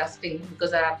dusting,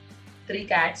 because I have 3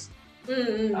 cats.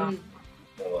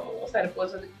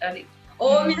 సరిపోతుంది అది. ఓ,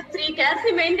 మీరు 3 cats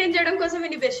ని మెయింటైన్ చేయడం కోసం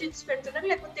మీరు బెడ్షీట్స్ పెడుతున్నారు,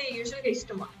 లేకపోతే యూజువల్ గా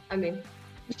ఇష్టమా? ఐ మీన్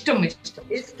ఇష్టం.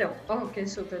 Okay,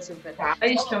 super. చాలా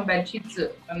ఇష్టం బెడ్షీట్స్.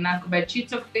 నాకు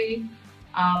బెడ్షీట్స్ ఒకటి,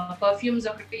 పర్ఫ్యూమ్స్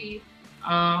ఒకటి.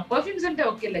 పర్ఫ్యూమ్స్ అంటే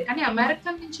ఓకేలే, కానీ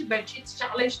అమెరికన్ నుంచి బెడ్షీట్స్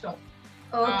చాలా ఇష్టం.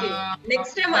 ఓకే,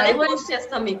 నెక్స్ట్ టైం అదే పోస్ట్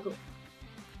చేస్తాం మీకు.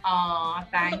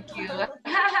 Thank you.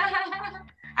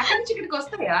 అక్కడి నుంచి ఇక్కడికి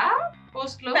వస్తాయా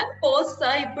పోస్ట్?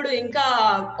 ఇప్పుడు ఇంకా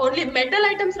ఓన్లీ మెటల్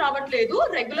ఐటమ్స్ రావట్లేదు,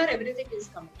 regular everything is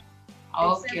coming.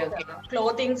 Okay,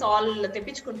 clothings all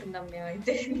తెప్పించుకుంటున్నాం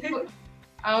మేమైతే.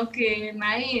 Okay,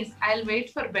 nice. I'll wait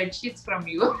for bed sheets from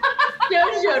you.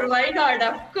 Sure, why not?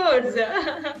 Of course.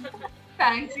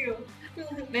 Thank you.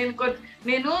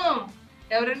 నేను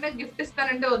ఎవరైనా గిఫ్ట్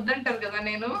ఇస్తానంటే వద్దంటారు కదా,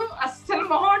 నేను అస్సలు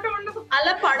మొహమాటం ఉండదు.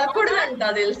 అలా పడకూడదంట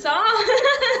తెలుసా,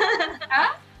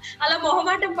 అలా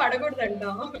మొహమాటం పడకూడదంట.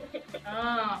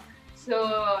 So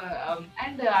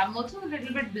and I'm also a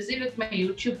little bit busy with my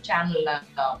YouTube channel.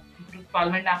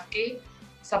 12.5K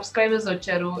subscribers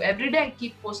వచ్చారు. Every day I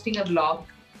keep posting a vlog.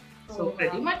 So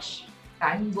pretty much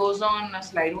time goes on,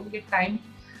 so I don't get time.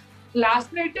 Last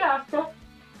night after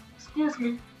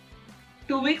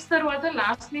 2 weeks తర్వాత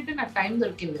last night నాకు time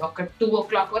దొరికింది. ఒక 2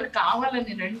 o'clock వరకు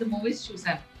కావాలని 2 movies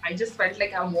చూసాను. I just felt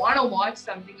like I want to watch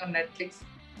something on Netflix.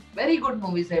 Very good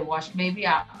movies I watched. Maybe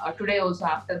today also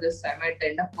after this I might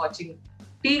end up watching.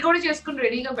 Tea కూడా చేసుకుని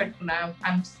రెడీగా పెట్టుకున్నా.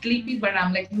 I'm sleepy but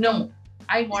I'm like no,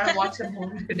 I want to watch a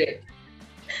movie today.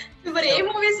 మరి ఏ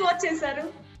movies watch చేశారు?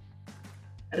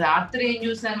 రాత్రి ఏం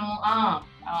చూసాను,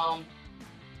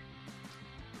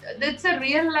 it's a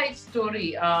real life story.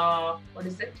 What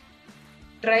is it?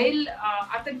 Trial.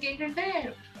 అతనికి ఏంటంటే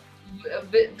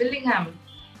విల్లింగ్హామ్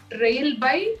ట్రయల్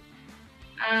బై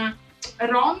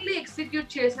రాంగ్లీ ఎగ్జిక్యూట్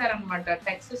చేశారనమాట.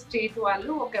 టెక్సస్ స్టేట్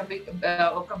వాళ్ళు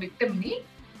ఒక విక్టిమ్ ని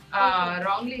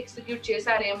రాంగ్లీ ఎగ్జిక్యూట్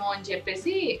చేశారేమో అని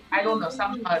చెప్పేసి, I don't know,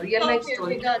 some real life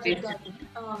story.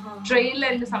 Trial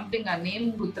and something, ఆ నేమ్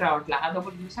గుర్తు రావట్లా.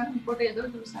 అదొకటి చూసాను. ఇంకోటి ఏదో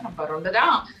చూసాను అబ్బా, రెండుదా.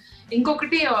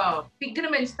 ఇంకొకటి పిగ్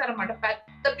ని పెంచుతారనమాట,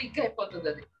 పెద్ద పిగ్ అయిపోతుంది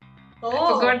అది.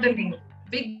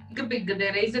 Big they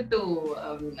rise to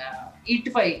eat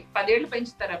 10 ఏళ్ళు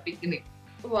పెంచుతారు ఆ పిగ్ ని.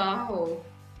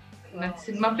 నాకు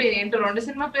సినిమా పేరు ఏంటో 2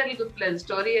 సినిమా పేర్లు గుర్తులేదు,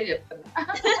 స్టోరీయే చెప్తున్నా.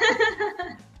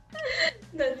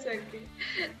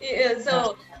 సో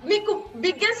మీకు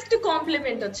బిగ్గెస్ట్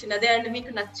కాంప్లిమెంట్ వచ్చినదే, అండ్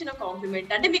మీకు నచ్చిన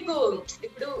కాంప్లిమెంట్ అంటే, మీకు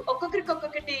ఇప్పుడు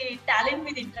ఒక్కొక్కటి టాలెంట్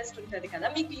మీద ఇంట్రెస్ట్ ఉంటుంది కదా,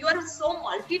 మీకు you are so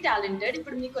multi talented.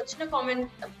 ఇప్పుడు మీకు వచ్చిన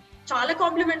చాలా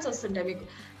కాంప్లిమెంట్స్ వస్తుంటాయి మీకు,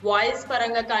 వాయిస్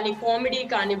పరంగా కానీ, కామెడీ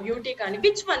కానీ, బ్యూటీ కానీ.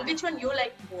 Which one you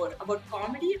like more, about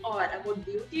comedy are about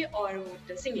beauty or about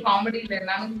singing? Comedy.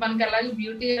 మనకి అలాగే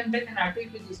బ్యూటీ అంటే నేను అటు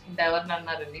ఇటు చూసుకుంటా ఎవరిని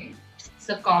అన్నారని.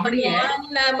 So comedy.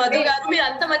 మధు గారు, మీరు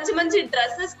అంత మంచి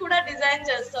డ్రెస్సెస్ కూడా డిజైన్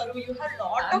చేస్తారు. You have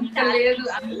lot of talent.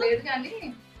 లేదు కానీ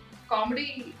comedy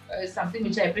is something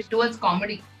which I appreciate towards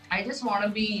comedy. I just want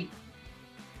to be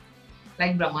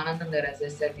like Brahmanandam there, as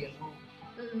I said,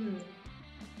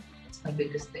 It's my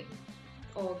biggest thing.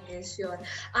 Okay, sure.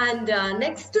 And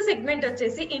next segment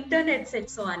వచ్చేసి internet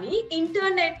sets అని.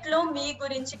 Internet లో మీ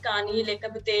గురించి కానీ,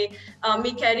 లేకపోతే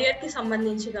మీ career కి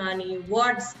సంబంధించి కానీ,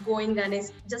 words going అనే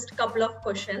జస్ట్ కపుల్ ఆఫ్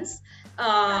క్వశ్చన్స్.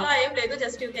 అలా ఏం లేదు,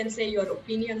 just you can say your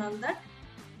opinion on that.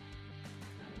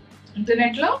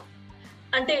 Internet లో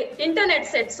అంటే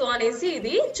ఇంటర్నెట్ సెట్స్ అనేసి,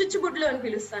 ఇది చుచ్చుబుడ్లు అని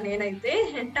పిలుస్తాను నేనైతే,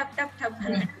 టప్ టప్ టప్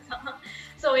అని.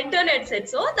 సో ఇంటర్నెట్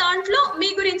సెట్స్, దాంట్లో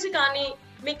మీ గురించి కానీ,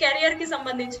 మీ కెరియర్ కి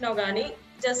సంబంధించినవి కానీ,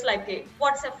 జస్ట్ లైక్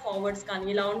వాట్సాప్ ఫార్వర్డ్స్ కానీ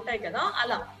ఇలా ఉంటాయి కదా,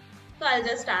 అలా. So I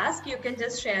just ask, you can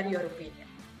just share your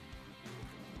opinion.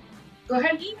 Go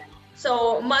ahead. So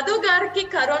Madhu గారికి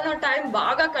కరోనా టైం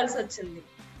బాగా కలిసి వచ్చింది.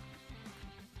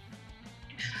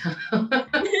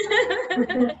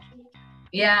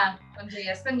 యా కొంచెం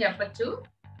ఎస్ అని చెప్పచ్చు.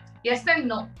 Yes and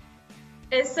no.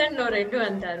 Yes and no రెండు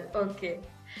అంటారు. ఓకే.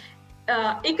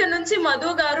 ఇక నుంచి మధు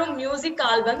గారు మ్యూజిక్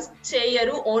ఆల్బమ్స్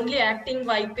చేయరు, ఓన్లీ యాక్టింగ్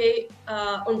వైపే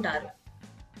ఉంటారు.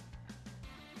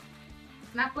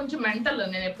 నాకు కొంచెం మెంటల్,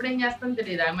 నేను ఎప్పుడేం చేస్తాను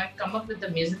తెలియదు. I might come up with the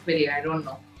music video, I don't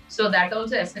know. So that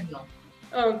also yes and no.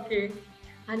 Okay.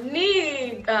 అన్ని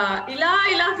ఇలా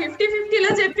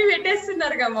 50-50 చెప్పి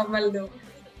పెట్టేస్తున్నారుగా మమ్మల్ని.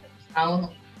 అవును.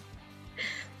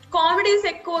 కామెడీస్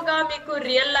ఎక్కువగా మీకు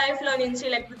రియల్ లైఫ్ లో నుంచి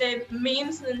లేకపోతే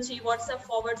మీమ్స్ నుంచి, వాట్సాప్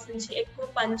ఫార్వర్డ్స్ నుంచి ఎక్కువ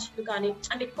పంచ్లు కానీ,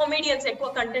 అంటే కామెడియన్స్ ఎక్కువ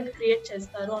కంటెంట్ క్రియేట్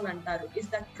చేస్తారు అని అంటారు. Is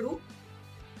that true?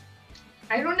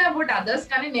 I don't know about others,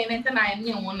 కానీ నేనైతే నా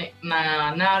అన్ని ఓనే.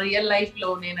 నా రియల్ లైఫ్ లో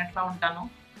నేను ఎట్లా ఉంటాను,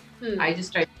 I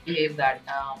just try to behave that.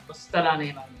 వస్తారా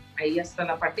నేను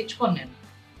అయ్యేస్తా పట్టించుకోను, నేను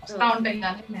వస్తా ఉంటాయి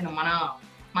కానీ నేను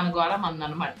మన గోళ మంది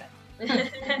అనమాట.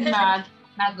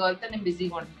 నా గోల్తో నేను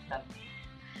బిజీగా ఉంటాను.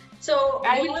 So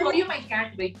I will show you my cat.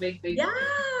 Wait. Yeah.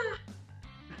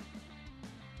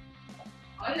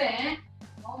 అరే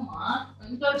అమ్మా,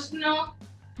 ఎంత వస్తున్నావు?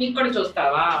 నీకు కూడా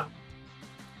చూస్తావా?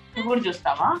 నువ్వు కూడా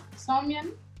చూస్తావా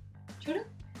సౌమ్యని? చూడు.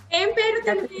 ఏం పేరు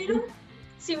తన పేరు?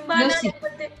 సింబా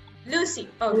లేకపోతే Lucy?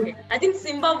 Okay. I think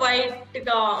Simba white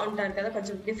గా ఉంటారు కదా,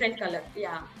 కొంచెం different colour.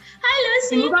 Yeah. High Lucy.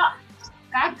 Simba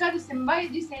కాదు, సింబా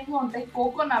ఇది సేమ్ గా ఉంటాయి,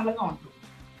 కోకో నల్లగా ఉంటుంది.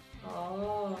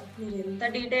 మీరు ఎంత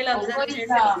డీటెయిల్ అబ్జర్వ్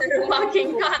చేశారు, మాకు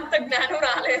ఇంకా అంత జ్ఞానం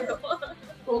రాలేదు.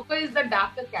 Cocoa is the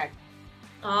darker cat.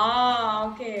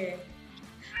 Okay.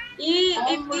 ఈ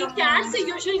క్యాట్స్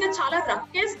యూజువల్ గా చాలా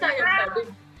రక్కేస్తాయి అంటారు.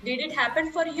 Did it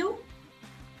happen for you?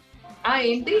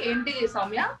 ఏంటి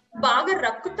సౌమ్య? బాగా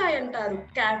రక్కుతాయి అంటారు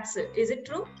క్యాట్స్. Is it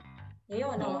true?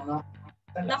 ఏమన్నా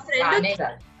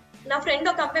నా ఫ్రెండ్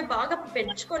ఒక అమ్మాయి బాగా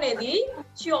పెంచుకునేది.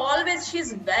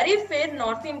 She is very fair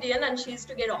north Indian and she use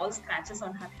to get all scratches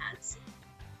on her hands.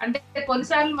 అంటే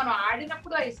కొన్నిసార్లు మనం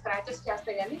ఆడినప్పుడు అవి స్క్రాచెస్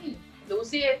చేస్తాయి, కానీ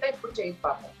లూసీ అయితే ఇప్పుడు చేయదు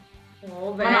పాపం.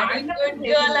 ఓ వెరీ గుడ్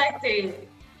గర్ల్ అయితే.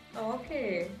 ఓకే.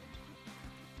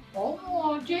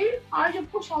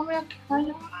 చెప్పు సౌమ్య.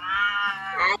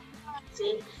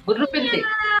 గుర్రుపిల్లి,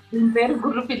 దీని పేరు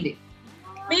గుర్రుపిల్లి.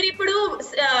 మీరు ఇప్పుడు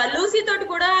లూసీ తోటి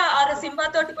కూడా ఆర్ సింబా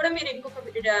తోటి కూడా మీరు ఇంకొక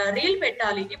రీల్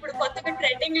పెట్టాలి. ఇప్పుడు కొత్తగా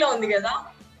ట్రెండింగ్ లో ఉంది కదా,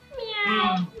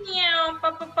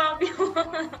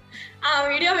 ఆ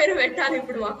వీడియో మీరు పెట్టాలి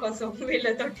ఇప్పుడు మా కోసం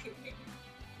వీళ్ళతోటి.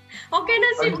 ఓకేనా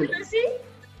లూసీ?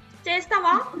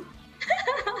 చేస్తావా?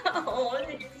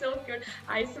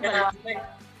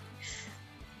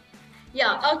 యా.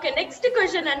 ఓకే. నెక్స్ట్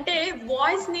క్వశ్చన్ అంటే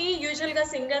వాయిస్ ని యూజువల్ గా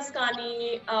సింగర్స్ కానీ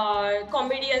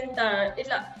కామెడియన్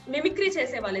ఇట్లా మిమిక్రీ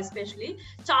చేసే వాళ్ళు ఎస్పెషలీ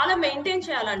చాలా మెయింటైన్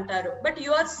చేయాలంటారు. But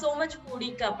you are so much foodie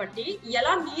కాబట్టి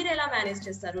మీరు ఎలా మేనేజ్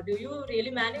చేస్తారు? Do you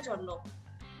really manage are no?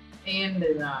 ఏం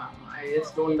లేదా, I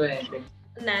just don't do anything.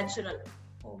 Natural.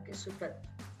 Okay, super.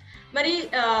 మరి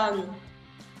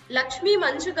లక్ష్మీ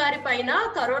మంచు గారి పైన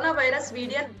కరోనా వైరస్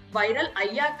వీడియో వైరల్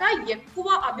అయ్యాక ఎక్కువ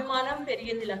అభిమానం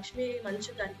పెరిగింది లక్ష్మీ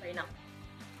మంచు గారి పైన,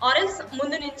 ఆర్ ఎల్స్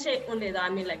ముందు నుంచే ఉండేదా?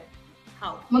 I mean like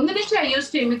how? ముందు నుంచి I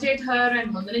use to imitate her,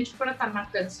 and ముందు నుంచి కూడా తను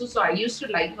నాకు తెలుసు. So I use to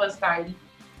like her style,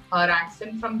 her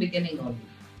accent from beginning only.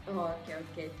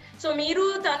 Okay. So మీరు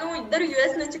తను ఇద్దరు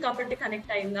యుఎస్ నుంచి కాబట్టి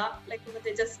కనెక్ట్ అయిందా, లేకపోతే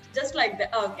జస్ట్ లైక్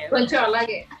దట్? ఓకే, కొంచెం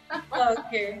అలాగే.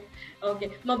 ఓకే.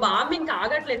 మా బాబు ఇంకా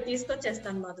ఆగట్లేదు,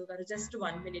 తీసుకొచ్చేస్తాను మధు గారు. Just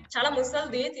 1 minute. చాలా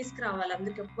ముసల్ది తీసుకురావాలి,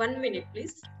 అందుకే 1 minute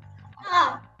ప్లీజ్.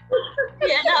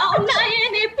 ఎలా ఉన్నాయే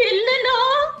నీ పిల్లలు?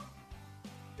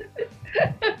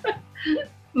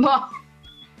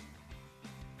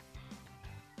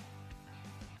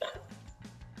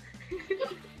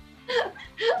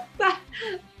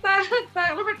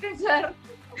 తగలబెట్టండి సార్.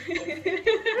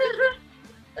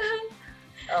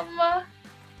 అమ్మా,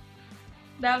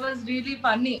 that was really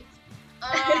funny.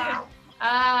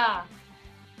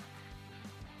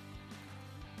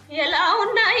 ఎలా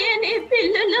ఉన్నాయే నీ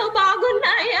పిల్లలు?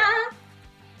 బాగున్నాయా?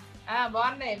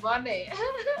 బాగున్నాయి.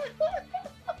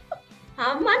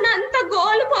 అమ్మనంత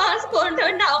గోలు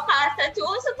పోసుకుంటున్నావు, కాస్త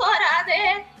చూసుకోరాదే.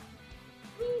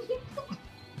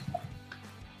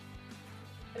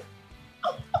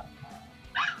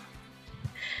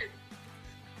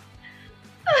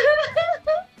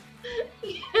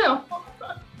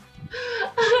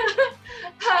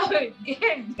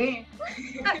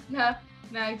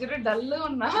 నాకు డల్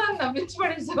ఉన్నా నవ్వించి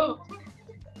పడేసావు.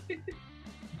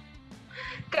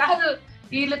 కాదు,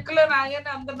 ఈ లుక్ లో నాగానే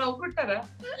అందరు నవ్వుకుంటారా?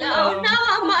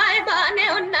 అమ్మాయి బానే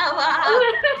ఉన్నావా?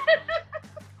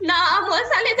 నా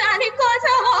ముసలి దాని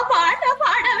కోసం పాట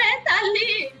పాడవే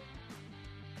తల్లి.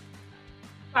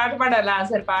 పాట పాడాలా?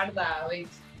 సరే పాడదా.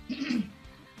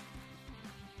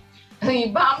 ఈ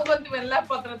బామ్మ కొంచెం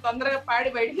వెళ్ళకపోతున్నా, తొందరగా పాడి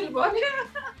బయటికి వెళ్ళిపోవాలి.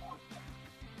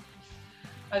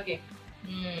 ఓకే.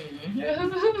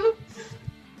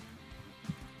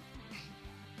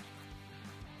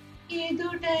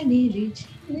 ఎదుట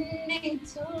నిలిచింది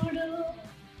చూడు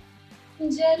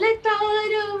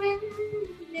జలతారు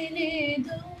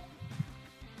వెన్నెలేదు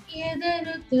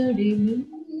ఎదరు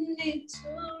తొడిమింది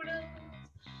చూడు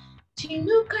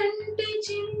చిన్ను కంటి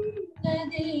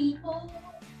చిన్నదేమో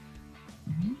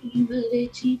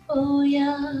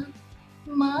మరచిపోయా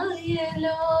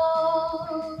మాయలో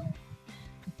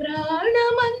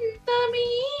ప్రాణమంత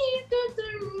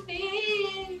మీటుతుంటే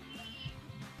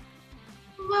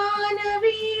వాన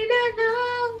వీడగా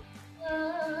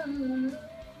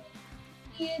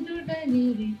ఎదుట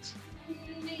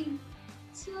నిలిచింది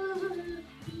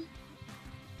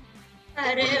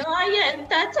అరే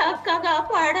ఎంత చక్కగా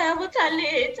పడవు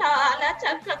తల్లి, చాలా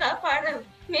చక్కగా పడవు.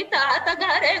 మీ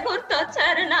తాతగారే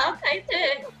గుర్తొచ్చారు నాకైతే.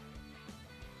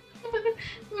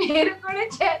 మీరు కూడా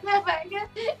చాలా బాగా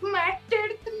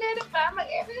మాట్లాడుతున్నారు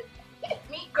బామ్మగారు.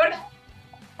 మీకు కూడా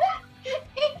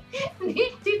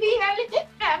తీయాలి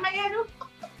బామ్మగారు.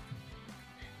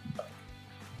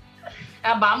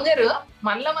 ఆ బామ్మగారు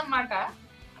మల్లం అన్నమాట.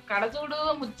 కడచూడు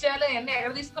ముత్యాలు అన్ని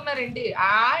ఎక్కడ తీసుకున్నారండి?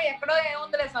 ఎక్కడో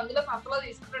ఏముందిలే, సందులో సంతలో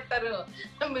తీసుకుంటారు.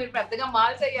 మీరు పెద్దగా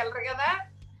మాల్స్ అయ్యి వెళ్ళరు కదా.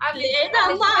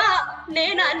 లేదమ్మా,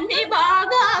 నేను అన్ని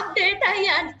బాగా అప్డేట్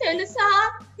అయ్యాను తెలుసా.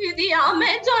 ఇది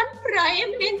అమెజాన్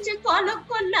ప్రైమ్ నుంచి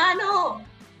కొనుక్కున్నాను.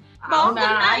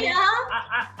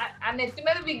 నెత్తి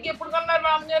మీద విగ్ ఎప్పుడు కొన్నారు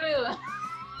బామ్మగారు?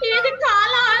 ఇది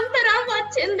కాలాంతరం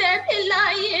వచ్చిందే పిల్ల,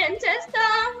 ఏం చేస్తా,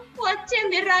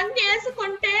 వచ్చింది. రంగు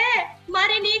వేసుకుంటే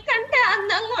మరి నీకంటే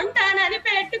అందంగా ఉంటానని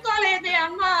పెట్టుకోలేదే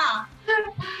అమ్మా.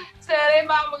 సరే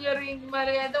బామ్మగారు, ఇంక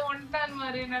మరి ఏదో ఉంటాను,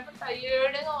 మరి నాకు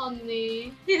టైర్డ్గా ఉంది.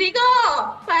 ఇదిగో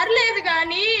పర్లేదు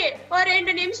గాని ఓ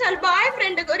 2 నిమిషాలు బాయ్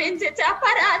ఫ్రెండ్ గురించి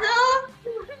చెప్పరాదు?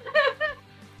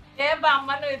 ఏ బామ్మ,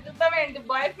 నువ్వు ఎత్తుతావేంటి?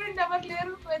 బాయ్ ఫ్రెండ్ ఎవరు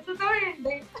లేరు,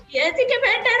 ఎత్తుతావేంటి? ఎతికి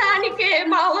పెట్టడానికి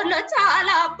మా ఊర్లో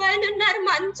చాలా అబ్బాయిలు ఉన్నారు,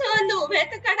 మంచో నువ్వు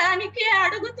వెతకడానికి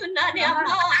అడుగుతున్నానే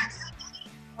అమ్మా.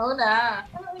 అవునా?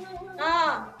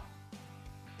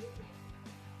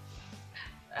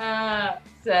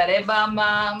 సరే బామ్మ,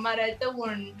 మరైతే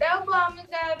ఉంటా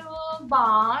బామ్మగారు.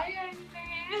 బాయ్ అండి.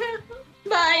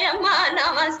 బాయ్ అమ్మా,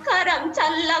 నమస్కారం.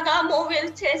 చల్లగా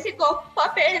మూవీలు చేసి గొప్ప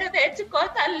పేరు తెచ్చుకో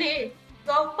తల్లి,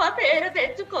 గొప్ప పేరు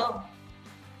తెచ్చుకో.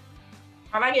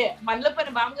 అలాగే మనలో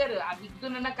పని బామ్మగారు. ఆ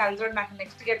విగ్గున్న కలజోడు నాకు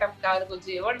నెక్స్ట్ గెటప్ కావాలి,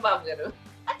 కొంచెం ఇవ్వండి బామ్మగారు.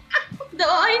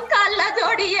 దోయి కళ్ళ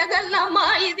జోడి ఎగల్లమ్మా,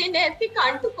 ఇది నెత్తికి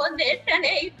అంటుకుంది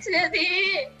ఎట్టనే ఇచ్చేది.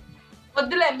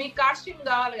 వద్దులే, మీ కాస్ట్యూమ్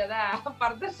కావాలి కదా,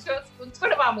 ఫర్దర్ షోస్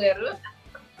ఉంచుకోండి బామ్మగారు.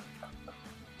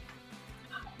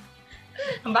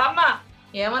 బామ్మ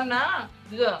ఏమన్నా?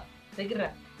 ఇదిగో దగ్గర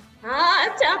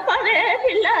చెప్పవే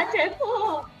పిల్ల, చెప్పు.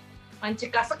 మంచి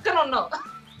కసక్కన ఉన్నావు.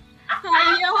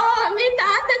 అయ్యో, మీ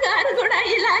తాతగారు కూడా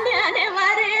ఇలానే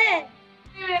అనేవారే.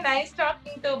 నైస్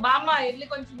టాకింగ్ టు బామ్మ. వెళ్ళి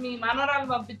కొంచెం మీ మనవరాలు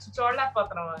పంపించి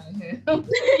చూడలేకపోతున్నావా?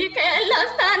 ఇక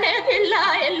వెళ్ళొస్తానే పిల్ల,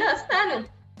 వెళ్ళొస్తాను.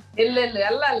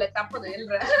 వెళ్ళాలి, తప్పదు,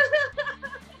 వెళ్ళరా.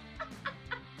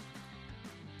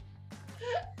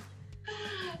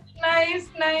 Nice.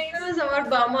 This is our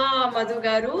Bama Madhu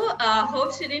Garu.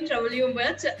 Hope she didn't trouble you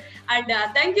much. And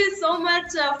thank you so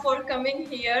much for coming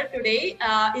here today.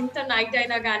 Inta night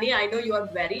aina gani, I know you are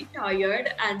very tired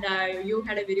and you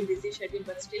had a very busy schedule,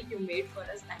 but still you made for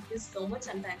us. Thank you so much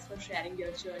and thanks for sharing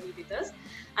your journey with us.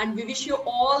 And we wish you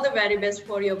all the very best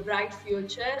for your bright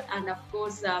future. And of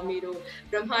course, Meeru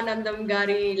Brahmanandam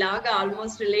Gari laga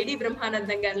almost Lady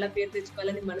Brahmanandam Gari la peru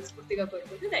techukovalani manaspurtiga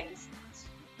korukuntu. Thank you so much.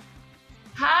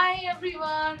 Hi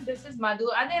everyone, this is Madhu.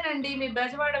 అదేనండి మీ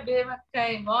బెజవాడ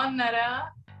బేబక్కాయ్. బాగున్నారా?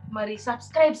 మరి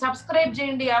subscribe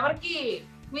చేయండి. ఎవరికి?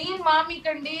 Queen మామీ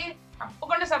కండి,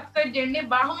 తప్పకుండా subscribe చేయండి.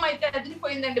 బామ్మ అయితే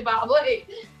అదిరిపోయిందండి బాబోయ్,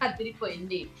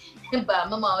 అదిరిపోయింది.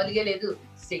 బామ్మ మామూలుగా లేదు,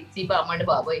 సెక్సీ బామ్మ అండి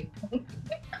బాబోయ్.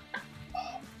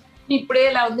 ఇప్పుడే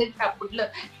ఇలా ఉంది, అప్పట్లో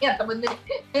ఎంతమంది.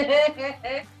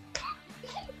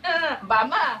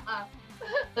 బామ్మ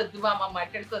వద్దు బామ్మ,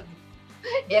 మాట్లాడుకోద్దు,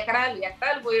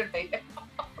 ఎకరాలు పోయి ఉంటాయి.